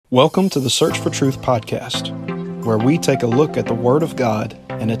Welcome to the Search for Truth podcast, where we take a look at the Word of God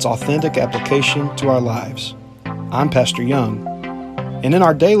and its authentic application to our lives. I'm Pastor Young, and in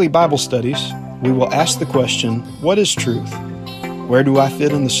our daily Bible studies, we will ask the question, what is truth? Where do I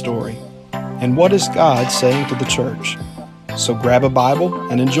fit in the story? And what is God saying to the church? So grab a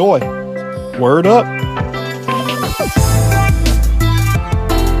Bible and enjoy. Word up!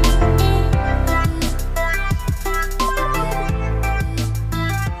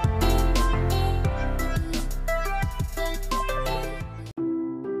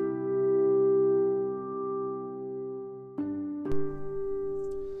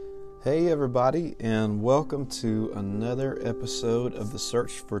 Hey everybody, and welcome to another episode of the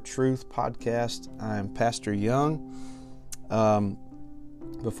Search for Truth podcast. I'm Pastor Young.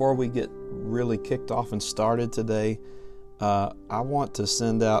 Before we get really kicked off and started today, I want to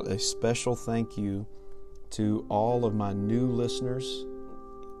send out a special thank you to all of my new listeners.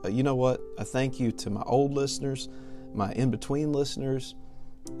 You know what? A thank you to my old listeners, my in-between listeners.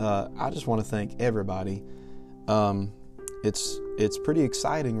 I just want to thank everybody. It's pretty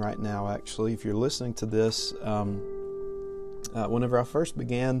exciting right now, actually. If you're listening to this, whenever I first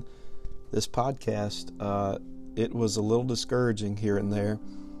began this podcast, it was a little discouraging here and there.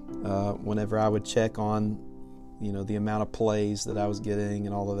 Whenever I would check on, the amount of plays that I was getting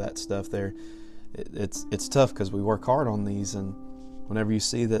and all of that stuff there, it's tough because we work hard on these, and whenever you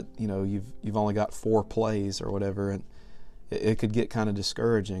see that, you've only got 4 plays or whatever, and it could get kind of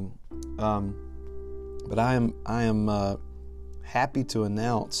discouraging. But I am happy to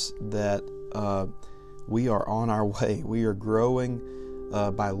announce that we are on our way. We are growing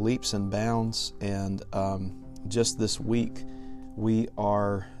by leaps and bounds, and just this week we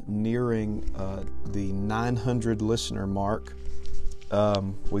are nearing the 900 listener mark.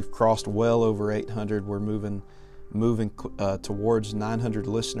 We've crossed well over 800. We're moving towards 900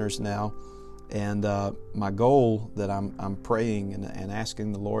 listeners now, and my goal that I'm praying and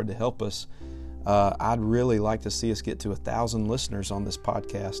asking the Lord to help us. I'd really like to see us get to 1,000 listeners on this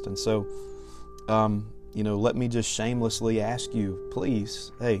podcast. And so, let me just shamelessly ask you,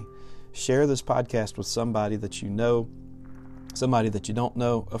 please, hey, share this podcast with somebody that you know, somebody that you don't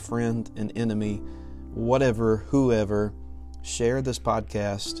know, a friend, an enemy, whatever, whoever. Share this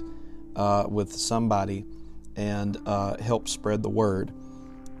podcast with somebody and help spread the word.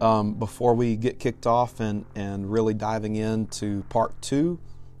 Before we get kicked off and really diving into part 2,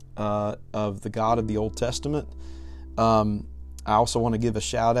 of the God of the Old Testament. I also want to give a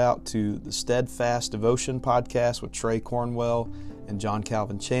shout out to the Steadfast Devotion podcast with Trey Cornwell and John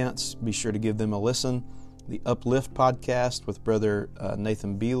Calvin Chance. Be sure to give them a listen. The Uplift podcast with Brother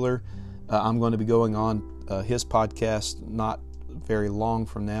Nathan Beeler. I'm going to be going on his podcast not very long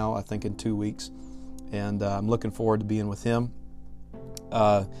from now, I think in 2 weeks, and I'm looking forward to being with him.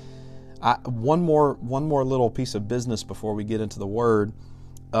 One more little piece of business before we get into the Word.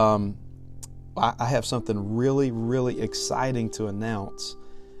 I have something really, really exciting to announce,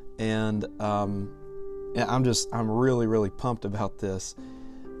 and I'm really, really pumped about this.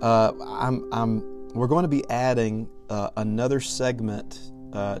 We're going to be adding another segment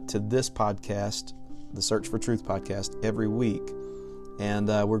to this podcast, the Search for Truth podcast, every week, and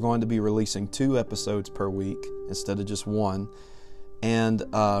we're going to be releasing 2 episodes per week instead of just 1. And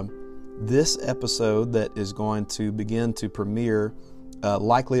this episode that is going to begin to premiere.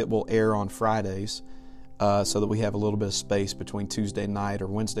 Likely it will air on Fridays, so that we have a little bit of space between Tuesday night or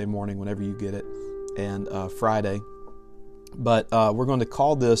Wednesday morning, whenever you get it, and Friday. But we're going to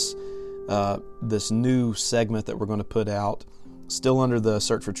call this new segment that we're going to put out, still under the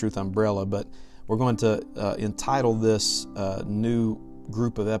Search for Truth umbrella, but we're going to entitle this new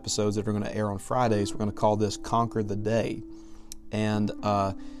group of episodes that are going to air on Fridays, we're going to call this Conquer the Day. And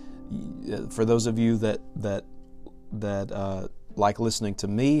for those of you that like listening to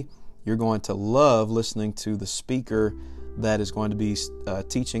me, you're going to love listening to the speaker that is going to be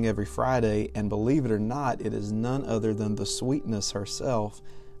teaching every Friday. And believe it or not, it is none other than the sweetness herself.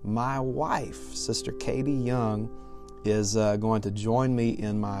 My wife, Sister Katie Young, is going to join me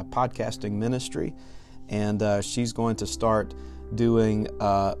in my podcasting ministry. And she's going to start doing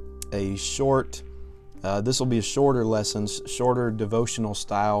a short, this will be a shorter lessons, shorter devotional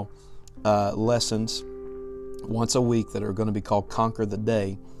style lessons once a week that are going to be called Conquer the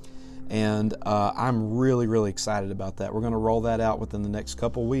Day. And I'm really, really excited about that. We're going to roll that out within the next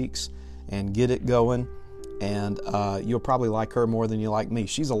couple weeks and get it going. And you'll probably like her more than you like me.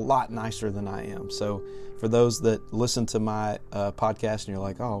 She's a lot nicer than I am. So for those that listen to my podcast and you're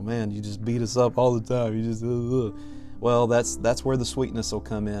like, oh man, you just beat us up all the time. You just, well, that's where the sweetness will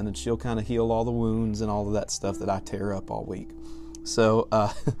come in, and she'll kind of heal all the wounds and all of that stuff that I tear up all week. So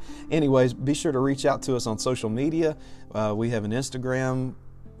anyways, be sure to reach out to us on social media. We have an Instagram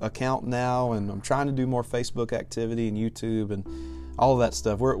account now, and I'm trying to do more Facebook activity and YouTube and all of that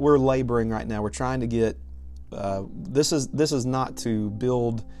stuff. We're laboring right now. We're trying to get this is not to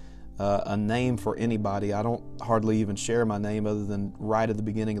build a name for anybody. I don't hardly even share my name other than right at the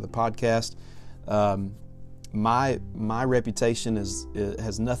beginning of the podcast. My reputation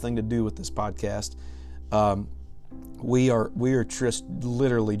has nothing to do with this podcast. We are just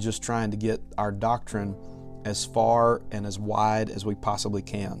literally just trying to get our doctrine as far and as wide as we possibly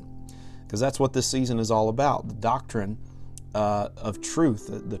can, because that's what this season is all about: the doctrine of truth,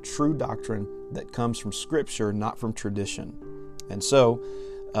 the true doctrine that comes from Scripture, not from tradition. And so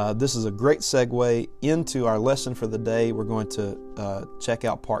this is a great segue into our lesson for the day. We're going to check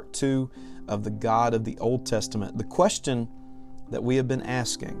out part 2 of the God of the Old Testament. The question that we have been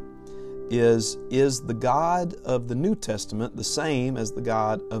asking is the God of the New Testament the same as the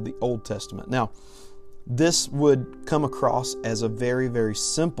God of the Old Testament? Now, this would come across as a very, very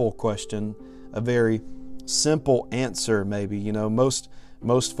simple question, a very simple answer maybe. You know, most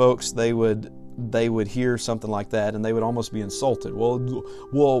folks, they would hear something like that and they would almost be insulted.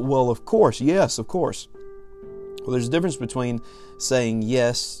 Well, of course, yes, of course. Well, there's a difference between saying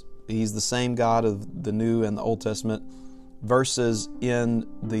yes, He's the same God of the New and the Old Testament, versus in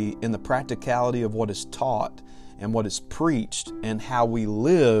the practicality of what is taught and what is preached and how we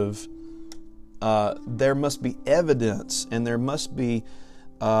live. There must be evidence, and there must be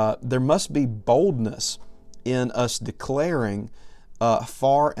boldness in us declaring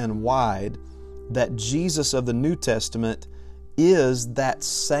far and wide that Jesus of the New Testament is that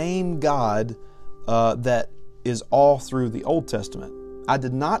same God that is all through the Old Testament. I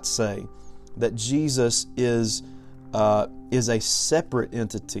did not say that Jesus is a separate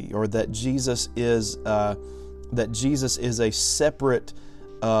entity, or that Jesus is a separate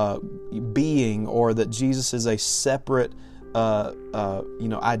being, or that Jesus is a separate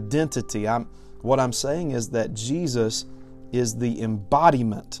identity. What I'm saying is that Jesus is the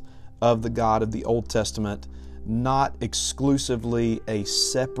embodiment of the God of the Old Testament, not exclusively a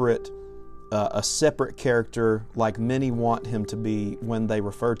separate character like many want Him to be when they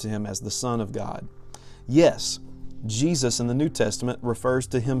refer to Him as the Son of God. Yes, Jesus in the New Testament refers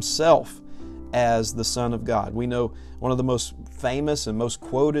to Himself as the Son of God. We know one of the most famous and most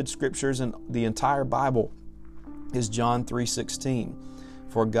quoted scriptures in the entire Bible is John 3:16.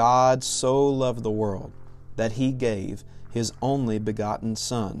 For God so loved the world that He gave His only begotten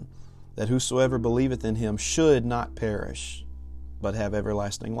Son, that whosoever believeth in Him should not perish, but have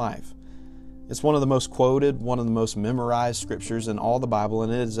everlasting life. It's one of the most quoted, one of the most memorized scriptures in all the Bible,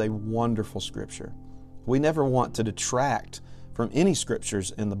 and it is a wonderful scripture. We never want to detract from any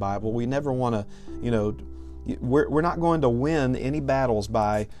scriptures in the Bible. We never want to, we're not going to win any battles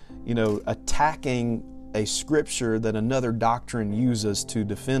by, attacking a scripture that another doctrine uses to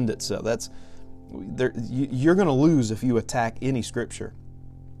defend itself. You're going to lose if you attack any scripture.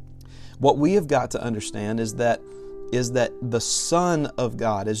 What we have got to understand is that the Son of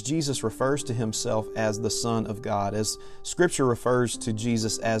God, as Jesus refers to Himself as the Son of God, as Scripture refers to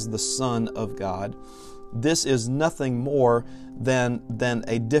Jesus as the Son of God, this is nothing more than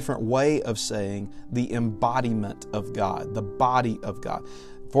a different way of saying the embodiment of God, the body of God.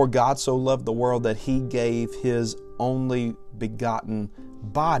 For God so loved the world that He gave His only begotten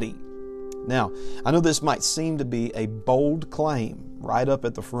body. Now, I know this might seem to be a bold claim right up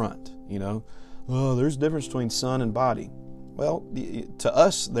at the front, there's a difference between son and body. Well, to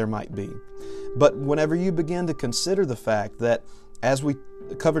us there might be. But whenever you begin to consider the fact that, as we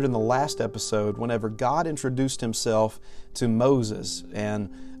covered in the last episode, whenever God introduced Himself to Moses, and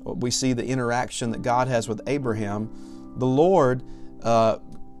we see the interaction that God has with Abraham, the Lord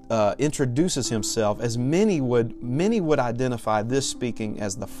introduces Himself as many would identify this speaking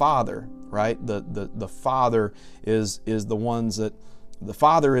as the Father, right? The Father is the ones that the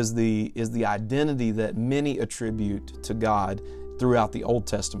Father is the identity that many attribute to God throughout the Old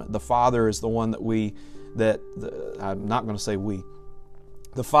Testament. The Father is the one I'm not going to say we.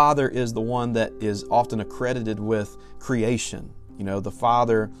 The Father is the one that is often accredited with creation. The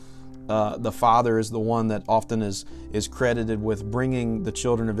Father is the one that often is credited with bringing the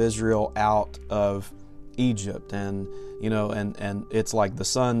children of Israel out of Egypt, and it's like the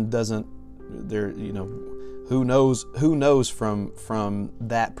Son doesn't. Who knows from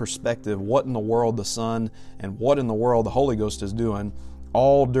that perspective what in the world the Son and what in the world the Holy Ghost is doing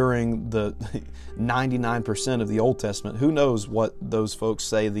all during the 99% of the Old Testament. Who knows what those folks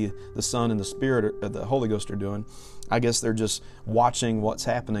say the Son and the Spirit or the Holy Ghost are doing. I guess they're just watching what's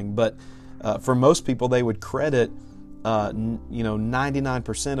happening. But for most people, they would credit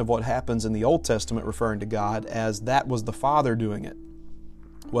 99% of what happens in the Old Testament referring to God as that was the Father doing it.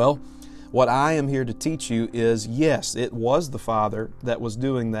 Well, what I am here to teach you is, yes, it was the Father that was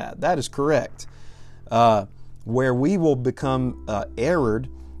doing that. That is correct. Where we will become erred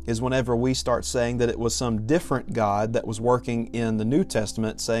is whenever we start saying that it was some different God that was working in the New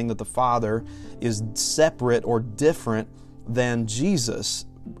Testament, saying that the Father is separate or different than Jesus,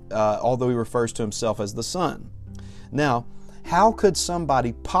 although He refers to Himself as the Son. Now, how could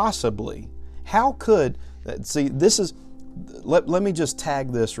somebody possibly, let me just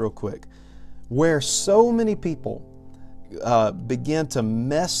tag this real quick. Where so many people begin to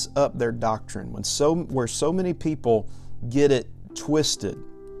mess up their doctrine, where so many people get it twisted,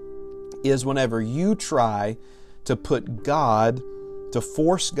 is whenever you try to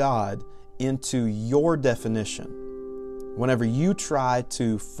force God into your definition. Whenever you try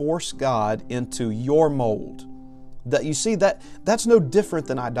to force God into your mold. That you see that's no different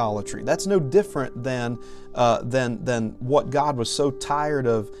than idolatry. That's no different than what God was so tired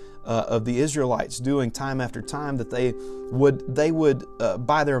of the Israelites doing time after time, that they would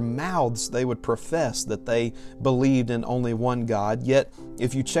by their mouths they would profess that they believed in only one God. Yet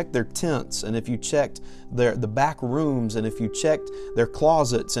if you checked their tents, and if you checked the back rooms, and if you checked their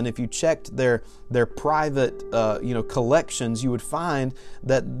closets, and if you checked their private collections, you would find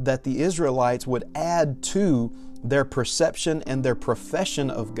that the Israelites would add to their perception and their profession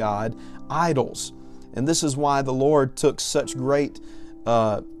of God idols. And this is why the Lord took such great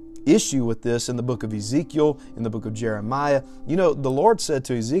issue with this in the book of Ezekiel, in the book of Jeremiah. The Lord said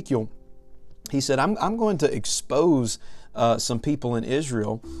to Ezekiel, He said, I'm going to expose some people in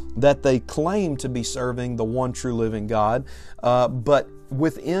Israel that they claim to be serving the one true living God, but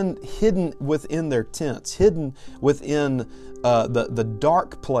hidden within their tents, hidden within the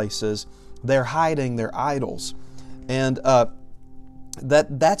dark places, they're hiding their idols. And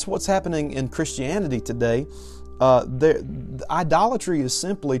that's what's happening in Christianity today. Idolatry is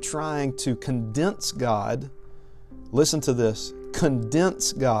simply trying to condense God, listen to this,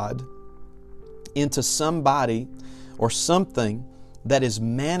 condense God into somebody or something that is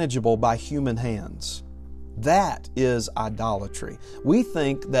manageable by human hands. That is idolatry. We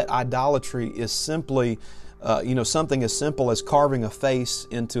think that idolatry is simply something as simple as carving a face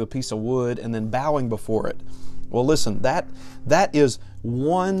into a piece of wood and then bowing before it. Well, listen, that is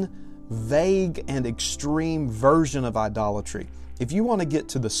one vague and extreme version of idolatry. If you want to get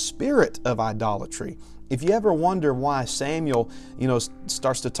to the spirit of idolatry, if you ever wonder why Samuel,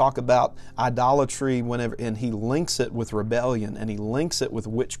 starts to talk about idolatry whenever, and he links it with rebellion, and he links it with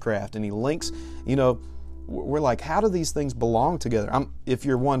witchcraft, and he links, we're like, how do these things belong together? If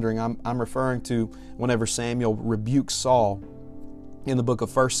you're wondering, I'm referring to whenever Samuel rebukes Saul in the book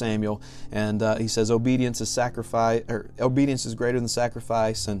of 1 Samuel, and he says obedience is greater than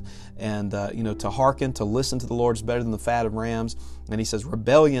sacrifice, and to hearken, to listen to the Lord is better than the fat of rams. And he says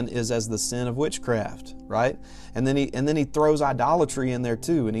rebellion is as the sin of witchcraft, right? And then he throws idolatry in there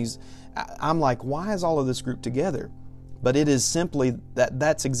too. And I'm like, why is all of this grouped together? But it is simply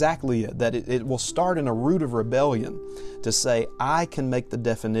that's exactly it, that it will start in a root of rebellion to say, I can make the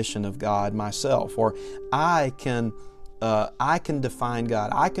definition of God myself, or I can define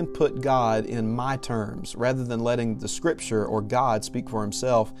God. I can put God in my terms rather than letting the Scripture or God speak for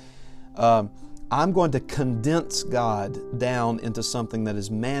Himself. I'm going to condense God down into something that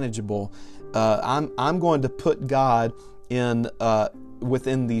is manageable. I'm going to put God in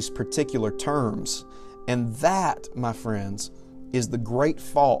within these particular terms. And that, my friends, is the great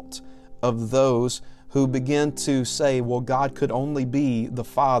fault of those who begin to say, well, God could only be the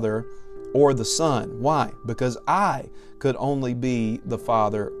Father or the Son. Why? Because I could only be the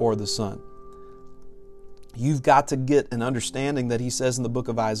Father or the Son. You've got to get an understanding that He says in the book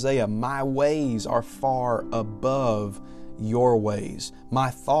of Isaiah, my ways are far above your ways. My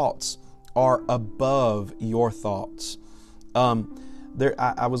thoughts are above your thoughts.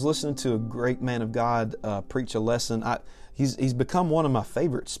 I was listening to a great man of God preach a lesson. He's become one of my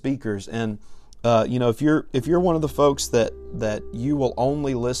favorite speakers, and if you're one of the folks that you will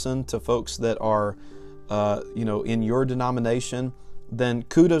only listen to folks that are in your denomination, then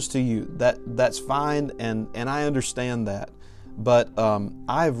kudos to you. That's fine, and I understand that. But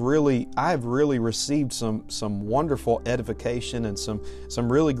I've really received some wonderful edification and some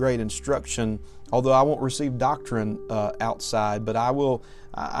really great instruction. Although I won't receive doctrine outside, but I will.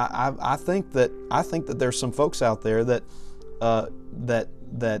 I think that there's some folks out there that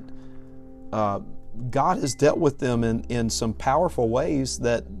God has dealt with them in some powerful ways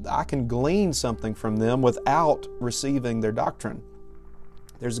that I can glean something from them without receiving their doctrine.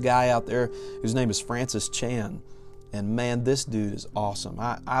 There's a guy out there whose name is Francis Chan. And man, this dude is awesome.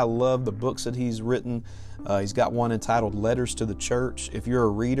 I love the books that he's written. He's got one entitled Letters to the Church. If you're a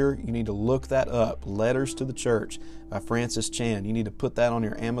reader, you need to look that up. Letters to the Church by Francis Chan. You need to put that on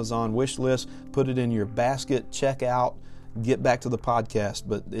your Amazon wish list, put it in your basket, check out, get back to the podcast.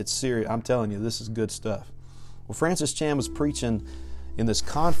 But it's serious. I'm telling you, this is good stuff. Well, Francis Chan was preaching in this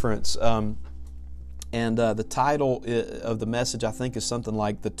conference, and the title of the message, I think, is something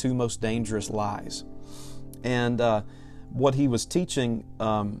like The Two Most Dangerous Lies. And what he was teaching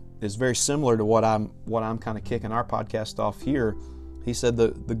is very similar to what I'm kind of kicking our podcast off here. He said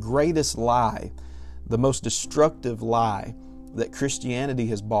the greatest lie, the most destructive lie that Christianity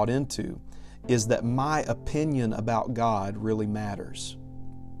has bought into is that my opinion about God really matters.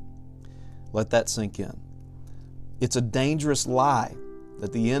 Let that sink in. It's a dangerous lie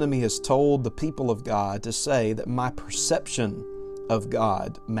that the enemy has told the people of God to say that my perception of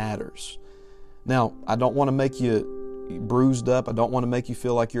God matters. Now, I don't want to make you bruised up. I don't want to make you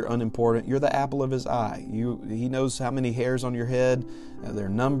feel like you're unimportant. You're the apple of His eye. He knows how many hairs on your head. They're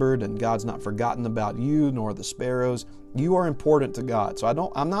numbered, and God's not forgotten about you, nor the sparrows. You are important to God.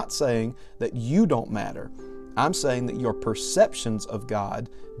 So I'm not saying that you don't matter. I'm saying that your perceptions of God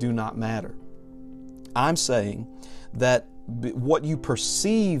do not matter. I'm saying that what you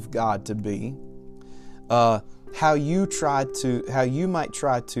perceive God to be, how you might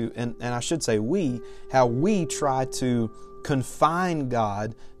try to, and I should say how we try to confine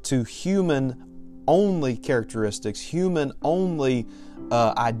God to human-only characteristics, human-only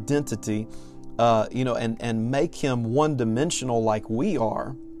identity, and make Him one-dimensional like we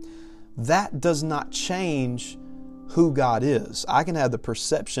are, that does not change who God is. I can have the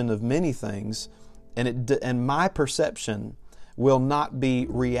perception of many things, and my perception will not be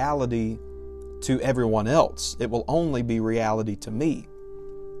reality to everyone else. It will only be reality to me.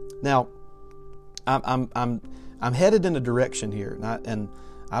 Now, I'm headed in a direction here, and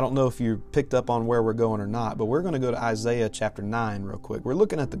I don't know if you picked up on where we're going or not, but we're going to go to Isaiah chapter 9 real quick. We're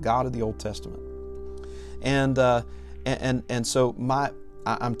looking at the God of the Old Testament, and so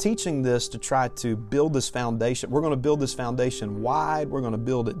I'm teaching this to try to build this foundation. We're going to build this foundation wide. We're going to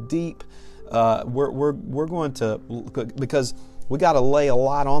build it deep. We're going to, because we got to lay a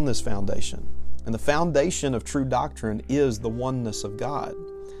lot on this foundation. And the foundation of true doctrine is the oneness of God.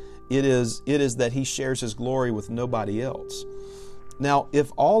 It is that He shares His glory with nobody else. Now,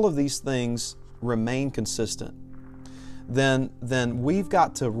 if all of these things remain consistent, then we've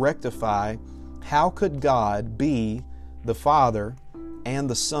got to rectify how could God be the Father and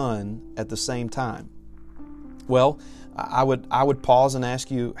the Son at the same time? Well, I would pause and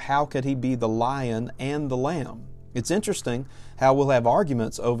ask you, how could He be the lion and the lamb? It's interesting how we'll have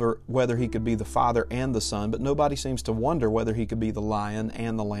arguments over whether He could be the Father and the Son, but nobody seems to wonder whether He could be the lion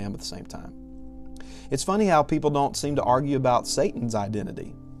and the lamb at the same time. It's funny how people don't seem to argue about Satan's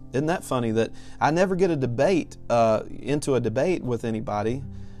identity. Isn't that funny that I never get into a debate with anybody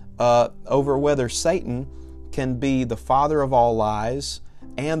over whether Satan can be the father of all lies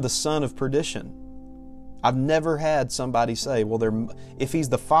and the son of perdition. I've never had somebody say, well, if he's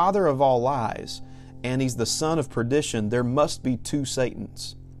the father of all lies and he's the son of perdition, there must be two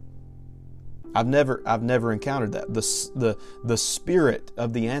Satans. I've never encountered that. The spirit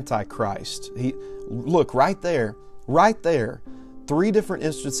of the Antichrist. Look right there. 3 different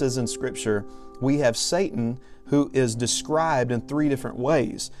instances in Scripture, we have Satan who is described in 3 different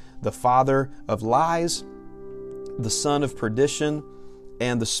ways. The father of lies, the son of perdition,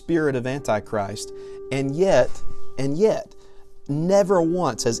 and the spirit of Antichrist. And yet, never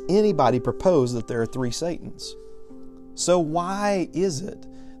once has anybody proposed that there are 3 Satans. So why is it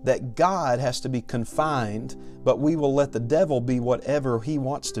that God has to be confined, but we will let the devil be whatever he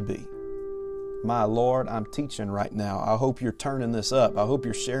wants to be? My Lord, I'm teaching right now. I hope you're turning this up. I hope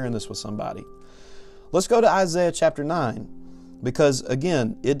you're sharing this with somebody. Let's go to Isaiah chapter 9, because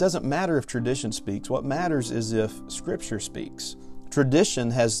again, it doesn't matter if tradition speaks. What matters is if Scripture speaks.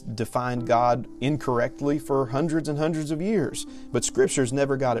 Tradition has defined God incorrectly for hundreds and hundreds of years, but Scripture's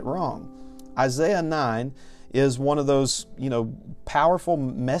never got it wrong. Isaiah 9 is one of those, powerful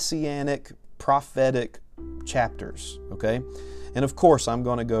messianic prophetic chapters, okay? And of course, I'm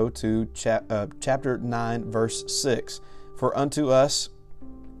going to go to chapter 9, verse 6. For unto us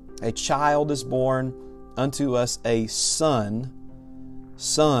a child is born, unto us a son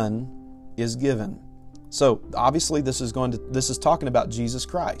is given. So obviously this is talking about Jesus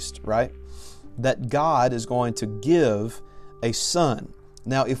Christ, right? That God is going to give a son.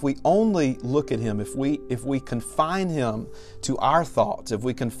 Now, if we only look at Him, if we confine Him to our thoughts, if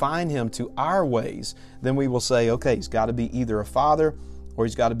we confine Him to our ways, then we will say, okay, He's got to be either a father or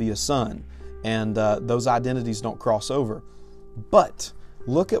He's got to be a son. and those identities don't cross over. But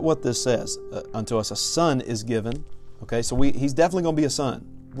look at what this says. Unto us a son is given. Okay, so he's definitely going to be a son.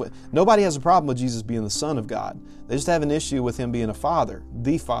 Nobody has a problem with Jesus being the Son of God. They just have an issue with him being a father,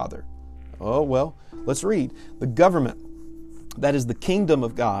 the Father. Oh, well, let's read. The government, that is the kingdom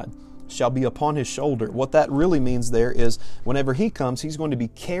of God, shall be upon his shoulder. What that really means there is whenever he comes, he's going to be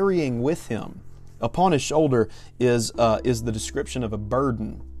carrying with him. Upon his shoulder is the description of a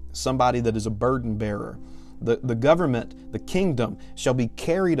burden, somebody that is a burden bearer. The government, the kingdom, shall be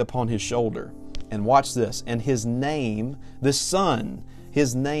carried upon his shoulder. And watch this. And his name, the Son,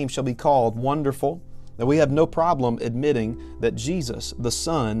 his name shall be called Wonderful. Now we have no problem admitting that Jesus, the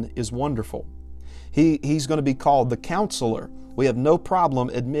Son, is wonderful. He's going to be called the Counselor. We have no problem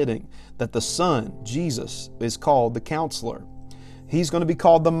admitting that the Son, Jesus, is called the Counselor. He's going to be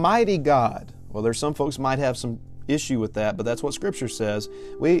called the Mighty God. Well, there's some folks might have some issue with that, but that's what Scripture says.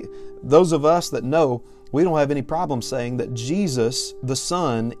 Those of us that know, we don't have any problem saying that Jesus, the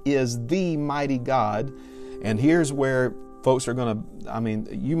Son, is the mighty God. And here's where folks are going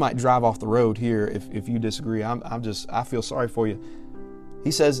to, you might drive off the road here if you disagree. I feel sorry for you.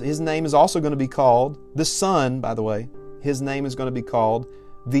 He says his name is also going to be called, the Son, by the way, his name is going to be called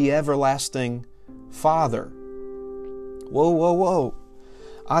the Everlasting Father. Whoa.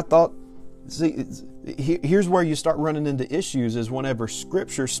 I thought, see, here's where you start running into issues is whenever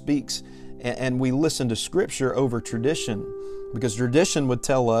Scripture speaks and we listen to Scripture over tradition. Because tradition would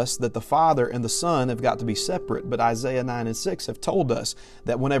tell us that the Father and the Son have got to be separate. But Isaiah 9 and 6 have told us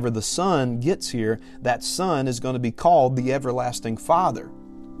that whenever the Son gets here, that Son is going to be called the Everlasting Father.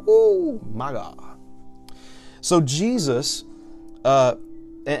 Ooh, my God. So Jesus,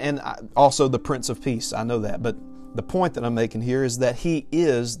 and also the Prince of Peace, I know that. But the point that I'm making here is that He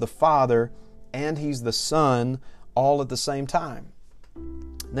is the Father and He's the Son all at the same time.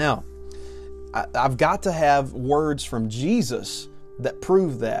 Now, I've got to have words from Jesus that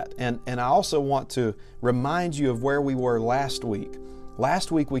prove that. And I also want to remind you of where we were last week.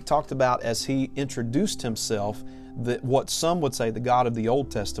 Last week we talked about as He introduced Himself, that what some would say the God of the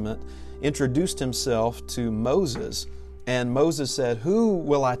Old Testament introduced Himself to Moses. And Moses said, "Who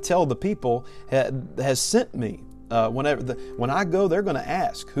will I tell the people has sent me?" When I go, they're going to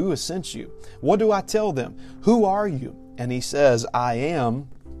ask, "Who has sent you?" What do I tell them? Who are you? And he says, "I am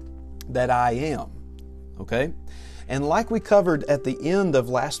that I am." Okay? And like we covered at the end of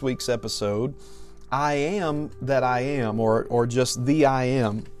last week's episode, I am that I am, or just the I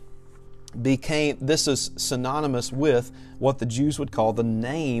am, this is synonymous with what the Jews would call the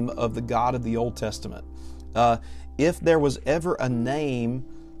name of the God of the Old Testament. If there was ever a name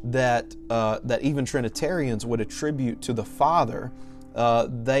that even Trinitarians would attribute to the Father,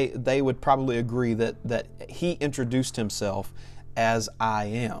 they would probably agree that He introduced Himself as I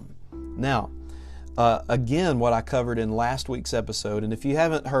am. Now, again, what I covered in last week's episode, and if you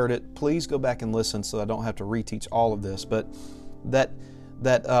haven't heard it, please go back and listen so I don't have to reteach all of this, but that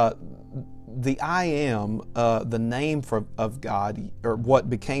the I am, the name of God, or what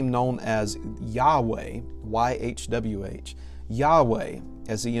became known as Yahweh, YHWH, Yahweh,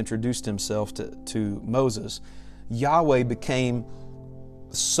 as He introduced Himself to Moses, Yahweh became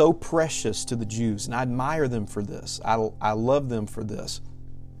so precious to the Jews, and I admire them for this. I love them for this.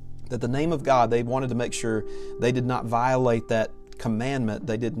 That the name of God, they wanted to make sure they did not violate that commandment.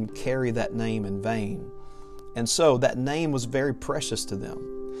 They didn't carry that name in vain. And so that name was very precious to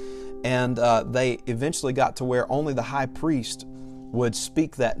them. And they eventually got to where only the high priest would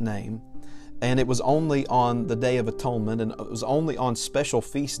speak that name. And it was only on the Day of Atonement, and it was only on special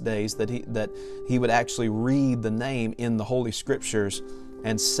feast days that he would actually read the name in the Holy Scriptures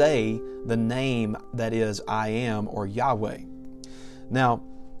and say the name that is I am, or Yahweh. Now,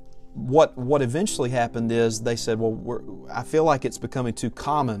 what eventually happened is they said, well, I feel like it's becoming too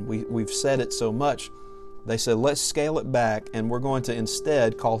common. We've said it so much. They said, let's scale it back, and we're going to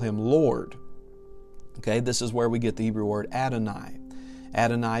instead call Him Lord. Okay, this is where we get the Hebrew word Adonai.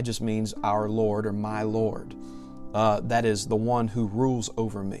 Adonai just means our Lord, or my Lord. That is the one who rules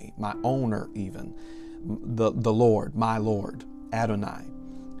over me, my owner even. The Lord, my Lord, Adonai.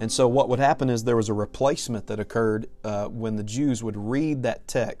 And so what would happen is there was a replacement that occurred when the Jews would read that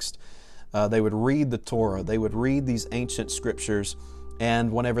text. They would read the Torah. They would read these ancient scriptures.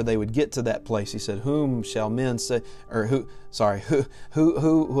 And whenever they would get to that place, He said, "Whom shall men say?" Or who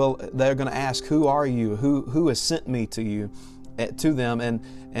will? They're going to ask, "Who are you? Who has sent me to you?" To them,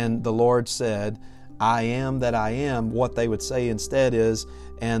 and the Lord said, "I am that I am." What they would say instead is,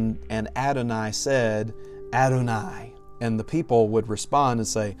 and Adonai said, "Adonai." And the people would respond and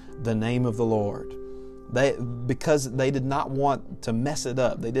say, "The name of the Lord." because they did not want to mess it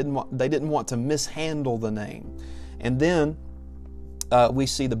up. They didn't want to mishandle the name. And then we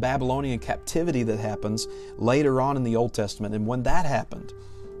see the Babylonian captivity that happens later on in the Old Testament. And when that happened,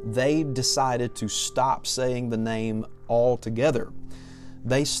 they decided to stop saying the name altogether.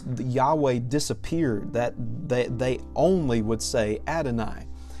 Yahweh disappeared. That they only would say Adonai.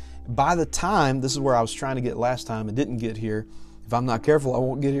 By the time, this is where I was trying to get last time and didn't get here. If I'm not careful, I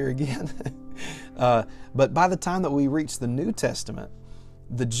won't get here again. But by the time that we reach the New Testament,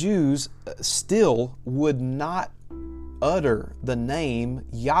 the Jews still would not utter the name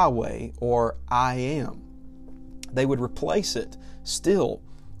Yahweh or I am. They would replace it still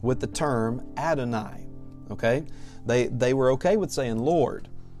with the term Adonai. Okay? They were okay with saying Lord.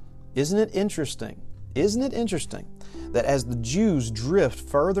 Isn't it interesting? Isn't it interesting that as the Jews drift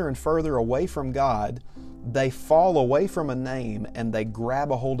further and further away from God, they fall away from a name and they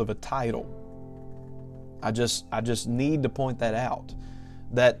grab a hold of a title? I just need to point that out.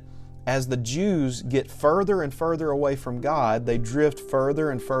 That as the Jews get further and further away from God, they drift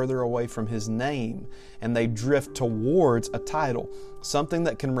further and further away from His name, and they drift towards a title, something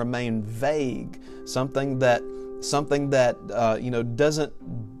that can remain vague, something that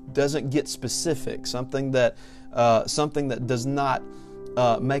doesn't get specific, something that does not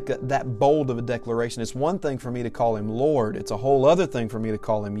make that bold of a declaration. It's one thing for me to call Him Lord. It's a whole other thing for me to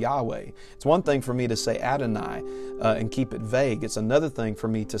call Him Yahweh. It's one thing for me to say Adonai and keep it vague. It's another thing for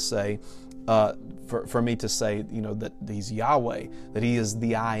me to say, that He's Yahweh, that He is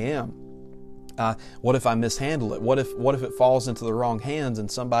the I am. What if I mishandle it? What if it falls into the wrong hands and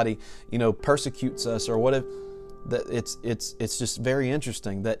somebody persecutes us? Or what if that? It's just very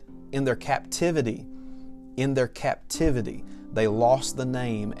interesting that in their captivity, they lost the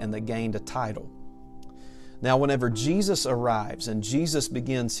name and they gained a title. Now, whenever Jesus arrives and Jesus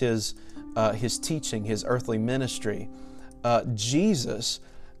begins His teaching, His earthly ministry, Jesus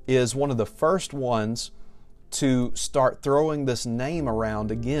is one of the first ones to start throwing this name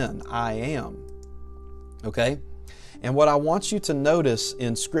around again, I am. Okay? And what I want you to notice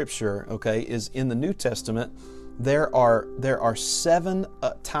in Scripture, okay, is in the New Testament, there are 7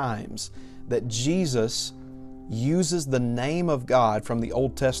 times that Jesus uses the name of God from the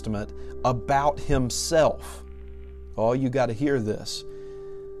Old Testament about Himself. Oh, you got to hear this.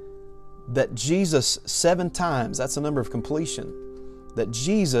 That Jesus 7 times, that's the number of completion, that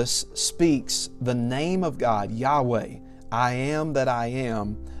Jesus speaks the name of God, Yahweh, I am that I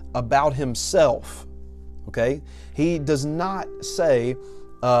am, about Himself. Okay? He does not say,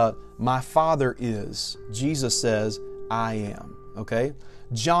 my Father is. Jesus says, I am. Okay?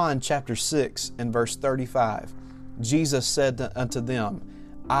 John chapter 6 and verse 35. Jesus said unto them,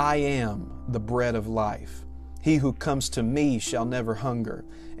 I am the bread of life. He who comes to me shall never hunger,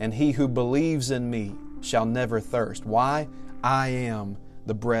 and he who believes in me shall never thirst. Why? I am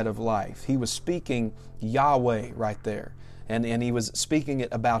the bread of life. He was speaking Yahweh right there, and he was speaking it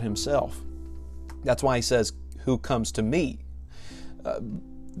about Himself. That's why He says, who comes to me.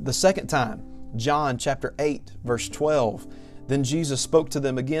 The second time, John chapter 8, verse 12, then Jesus spoke to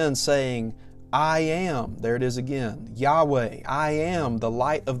them again, saying, I am, there it is again, Yahweh, I am the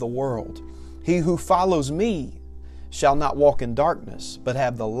light of the world. He who follows me shall not walk in darkness, but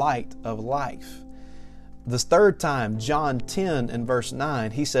have the light of life. The third time, John 10 and verse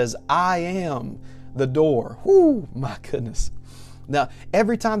 9, He says, I am the door. Whoo, my goodness. Now,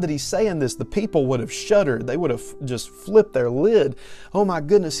 every time that He's saying this, the people would have shuddered. They would have just flipped their lid. Oh my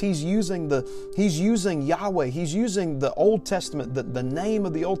goodness, He's using Yahweh. He's using the Old Testament, the name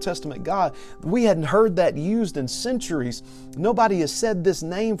of the Old Testament God. We hadn't heard that used in centuries. Nobody has said this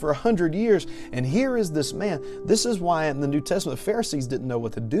name for 100 years. And here is this man. This is why in the New Testament, the Pharisees didn't know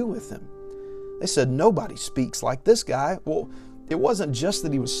what to do with Him. They said, nobody speaks like this guy. Well, it wasn't just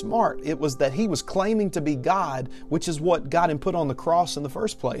that he was smart. It was that he was claiming to be God, which is what got him put on the cross in the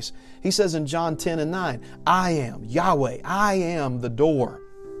first place. He says in John 10 and 9, I am Yahweh. I am the door.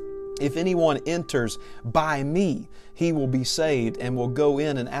 If anyone enters by me, he will be saved and will go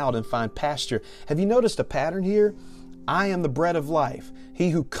in and out and find pasture. Have you noticed a pattern here? I am the bread of life. He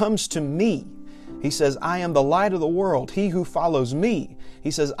who comes to me. He says, I am the light of the world. He who follows me. He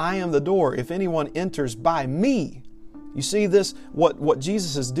says, I am the door. If anyone enters by me. You see this? What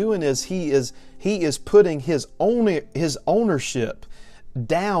Jesus is doing is he is putting his ownership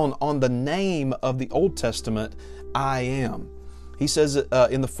down on the name of the Old Testament, I am. He says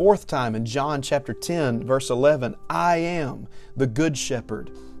in the fourth time in John chapter 10, verse 11, I am the good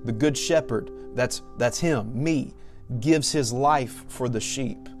shepherd. The good shepherd, that's Him, me, gives His life for the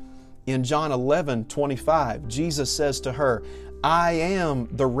sheep. In John 11:25, Jesus says to her, I am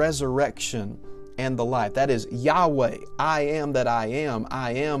the resurrection and the life. That is Yahweh. I am that I am.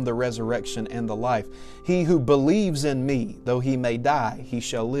 I am the resurrection and the life. He who believes in me, though he may die, he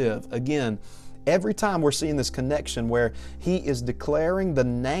shall live. Again, every time we're seeing this connection where he is declaring the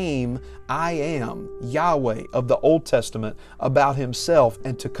name I am, Yahweh, of the Old Testament about himself,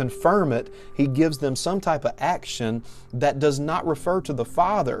 and to confirm it, he gives them some type of action that does not refer to the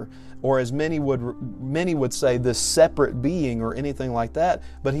Father, or as many would say, this separate being or anything like that,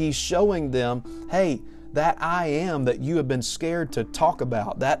 but he's showing them, hey, that I am that you have been scared to talk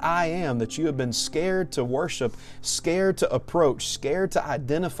about, that I am that you have been scared to worship, scared to approach, scared to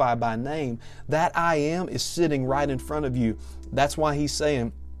identify by name, that I am is sitting right in front of you. That's why he's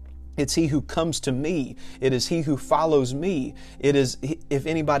saying, it's he who comes to me. It is he who follows me. It is, if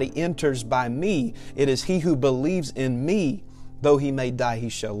anybody enters by me, it is he who believes in me. Though he may die, he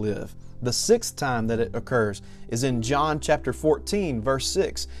shall live. The sixth time that it occurs is in John chapter 14, verse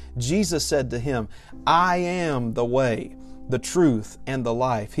 6. Jesus said to him, I am the way, the truth, and the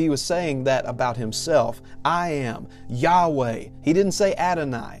life. He was saying that about himself. I am Yahweh. He didn't say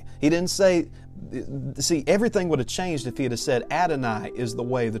Adonai. He didn't say, see, everything would have changed if he had said Adonai is the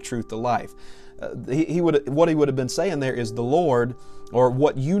way, the truth, the life. What he would have been saying there is the Lord, or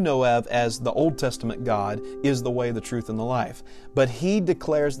what you know of as the Old Testament God, is the way, the truth, and the life. But he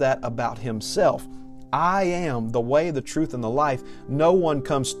declares that about himself. I am the way, the truth, and the life. No one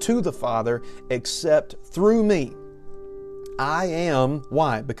comes to the Father except through me. I am,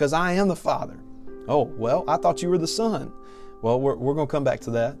 why? Because I am the Father. Oh, well, I thought you were the Son. Well, we're going to come back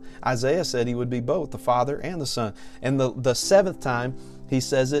to that. Isaiah said he would be both, the Father and the Son. And the seventh time he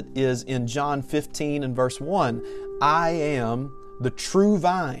says it is in John 15 and verse 1. I am the true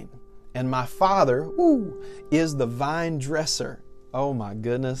vine, and my Father is the vine dresser. Oh my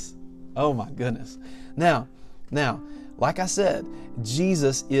goodness. Oh my goodness. Now, like I said,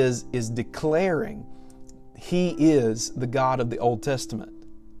 Jesus is declaring he is the God of the Old Testament.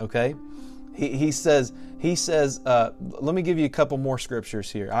 Okay? He says, let me give you a couple more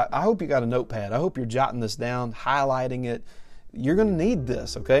scriptures here. I hope you got a notepad. I hope you're jotting this down, highlighting it. You're going to need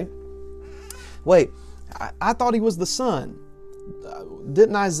this, okay? Wait, I thought he was the Son.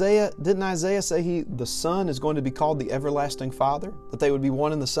 Didn't Isaiah say the Son is going to be called the everlasting Father? That they would be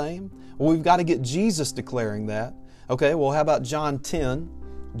one and the same? Well, we've got to get Jesus declaring that. Okay, well, how about John 10?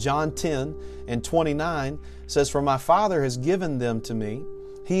 John 10 and 29 says, For my Father has given them to me.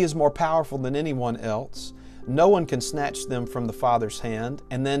 He is more powerful than anyone else. No one can snatch them from the Father's hand.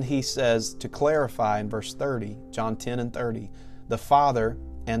 And then he says, to clarify in verse 30, John 10 and 30, the Father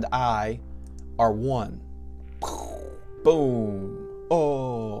and I are one. Boom.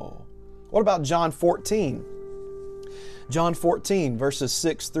 Oh. What about John 14? John 14, verses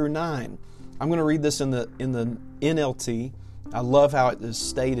 6 through 9. I'm going to read this in the NLT. I love how it is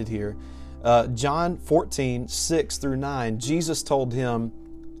stated here. John 14, 6 through 9. Jesus told him,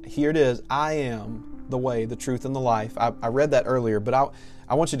 here it is, I am the way, the truth, and the life. I read that earlier, but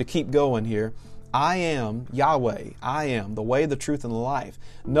I want you to keep going here. I am Yahweh. I am the way, the truth, and the life.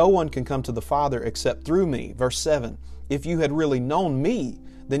 No one can come to the Father except through me. Verse 7. If you had really known me,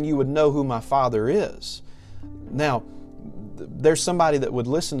 then you would know who my Father is. Now, there's somebody that would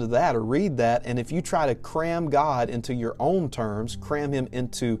listen to that or read that, and if you try to cram God into your own terms, cram Him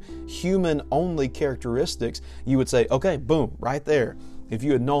into human-only characteristics, you would say, okay, boom, right there. If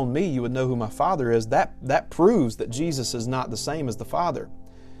you had known me, you would know who my Father is. That proves that Jesus is not the same as the Father.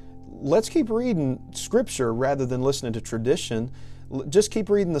 Let's keep reading Scripture rather than listening to tradition. Just keep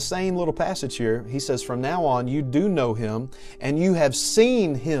reading the same little passage here. He says, from now on, you do know Him, and you have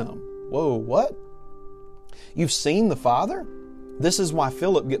seen Him. Whoa, what? You've seen the Father? This is why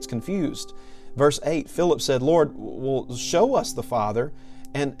Philip gets confused. Verse 8, Philip said, Lord, well, show us the Father,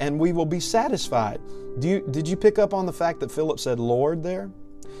 and we will be satisfied. Did you pick up on the fact that Philip said Lord there?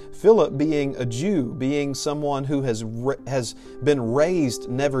 Philip, being a Jew, being someone who has been raised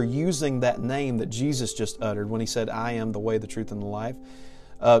never using that name that Jesus just uttered when He said, I am the way, the truth, and the life.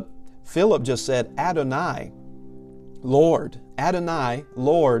 Philip just said, Adonai, Lord. Adonai,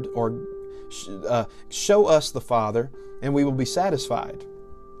 Lord, or show us the Father, and we will be satisfied.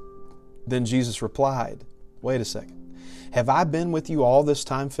 Then Jesus replied, wait a second. Have I been with you all this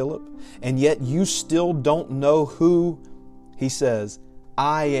time, Philip? And yet you still don't know who, He says,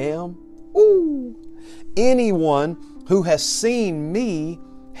 I am? Ooh. Anyone who has seen me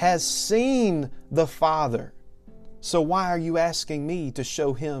has seen the Father. So why are you asking me to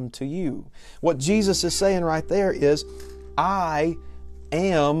show Him to you? What Jesus is saying right there is, I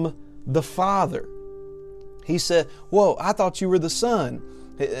am the Father. He said, whoa, I thought you were the Son.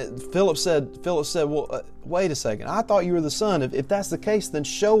 Philip said, well, wait a second. I thought you were the Son. If that's the case, then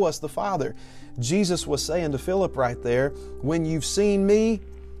show us the Father. Jesus was saying to Philip right there, when you've seen me,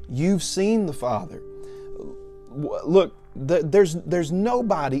 you've seen the Father. Look, there's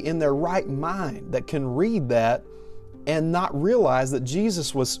nobody in their right mind that can read that and not realize that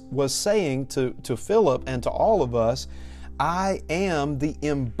Jesus was saying to Philip and to all of us, I am the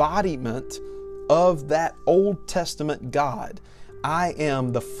embodiment of that Old Testament God. I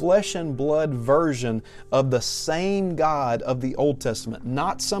am the flesh and blood version of the same God of the Old Testament.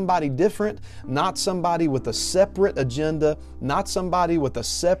 Not somebody different, not somebody with a separate agenda, not somebody with a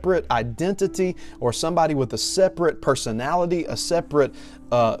separate identity or somebody with a separate personality, a separate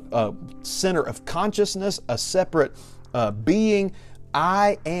center of consciousness, a separate being.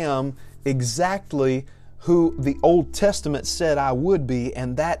 I am exactly who the Old Testament said I would be,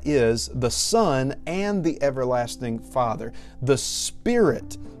 and that is the Son and the everlasting Father. The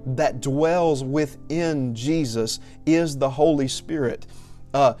Spirit that dwells within Jesus is the Holy Spirit.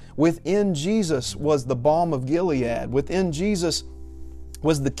 Within Jesus was the balm of Gilead. Within Jesus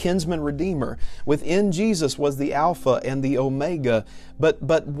was the kinsman redeemer. Within Jesus was the Alpha and the Omega.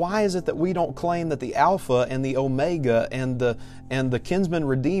 But why is it that we don't claim that the Alpha and the Omega and the kinsman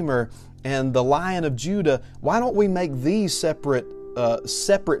redeemer and the Lion of Judah, why don't we make these separate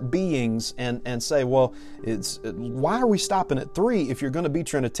beings and say, well, why are we stopping at 3? If you're going to be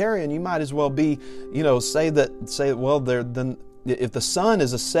Trinitarian, you might as well be, if the Son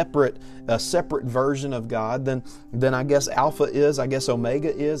is a separate version of God, then I guess Alpha is, I guess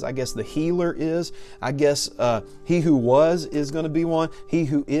Omega is, I guess the Healer is, I guess He who was is going to be one, He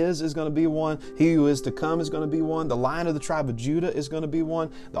who is going to be one, He who is to come is going to be one, the Lion of the tribe of Judah is going to be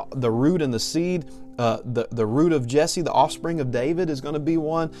one, the root and the seed, the root of Jesse, the offspring of David is going to be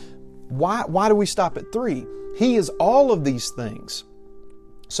one. Why do we stop at 3? He is all of these things.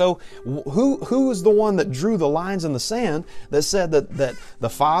 So who is the one that drew the lines in the sand that said that the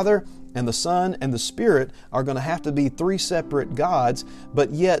Father and the Son and the Spirit are going to have to be 3 separate gods,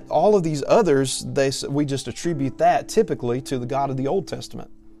 but yet all of these others, we just attribute that typically to the God of the Old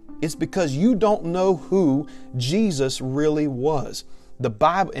Testament? It's because you don't know who Jesus really was. The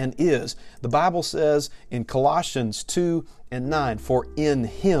Bible says in Colossians 2:9, for in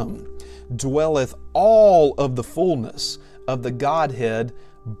Him dwelleth all of the fullness of the Godhead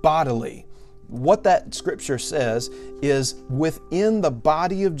bodily. What that scripture says is within the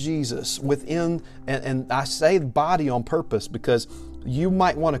body of Jesus, and I say body on purpose because you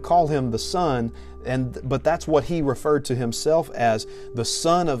might want to call Him the Son, but that's what He referred to Himself as, the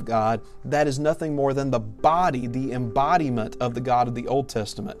Son of God. That is nothing more than the body, the embodiment of the God of the Old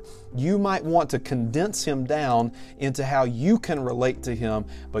Testament. You might want to condense Him down into how you can relate to Him,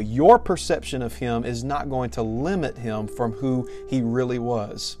 but your perception of Him is not going to limit Him from who He really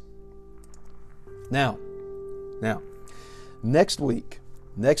was. Now, next week,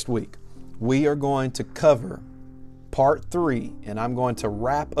 we are going to cover part 3, and I'm going to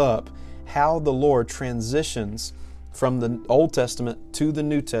wrap up how the Lord transitions from the Old Testament to the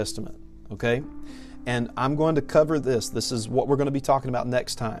New Testament, okay? And I'm going to cover this. This is what we're going to be talking about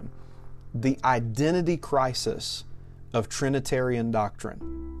next time. The identity crisis of Trinitarian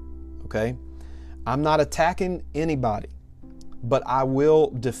doctrine, okay? I'm not attacking anybody, but I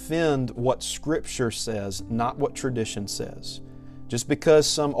will defend what Scripture says, not what tradition says. Just because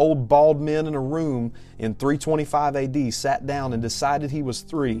some old bald men in a room in 325 AD sat down and decided He was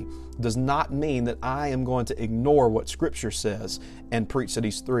 3 does not mean that I am going to ignore what Scripture says and preach that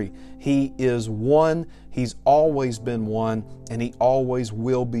He's 3. He is one, He's always been one, and He always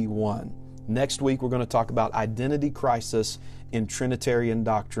will be one. Next week we're going to talk about identity crisis in Trinitarian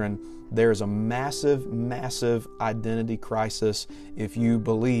doctrine. There's a massive, massive identity crisis if you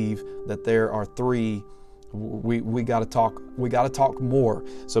believe that there are 3. We got to talk more.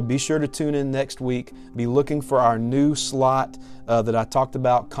 So be sure to tune in next week. Be looking for our new slot that I talked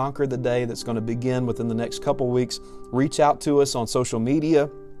about, Conquer the Day, that's going to begin within the next couple weeks. Reach out to us on social media,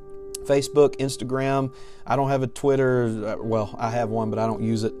 Facebook, Instagram. I don't have a Twitter. Well, I have one, but I don't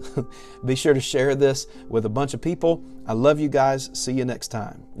use it. Be sure to share this with a bunch of people. I love you guys. See you next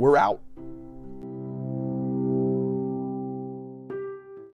time. We're out.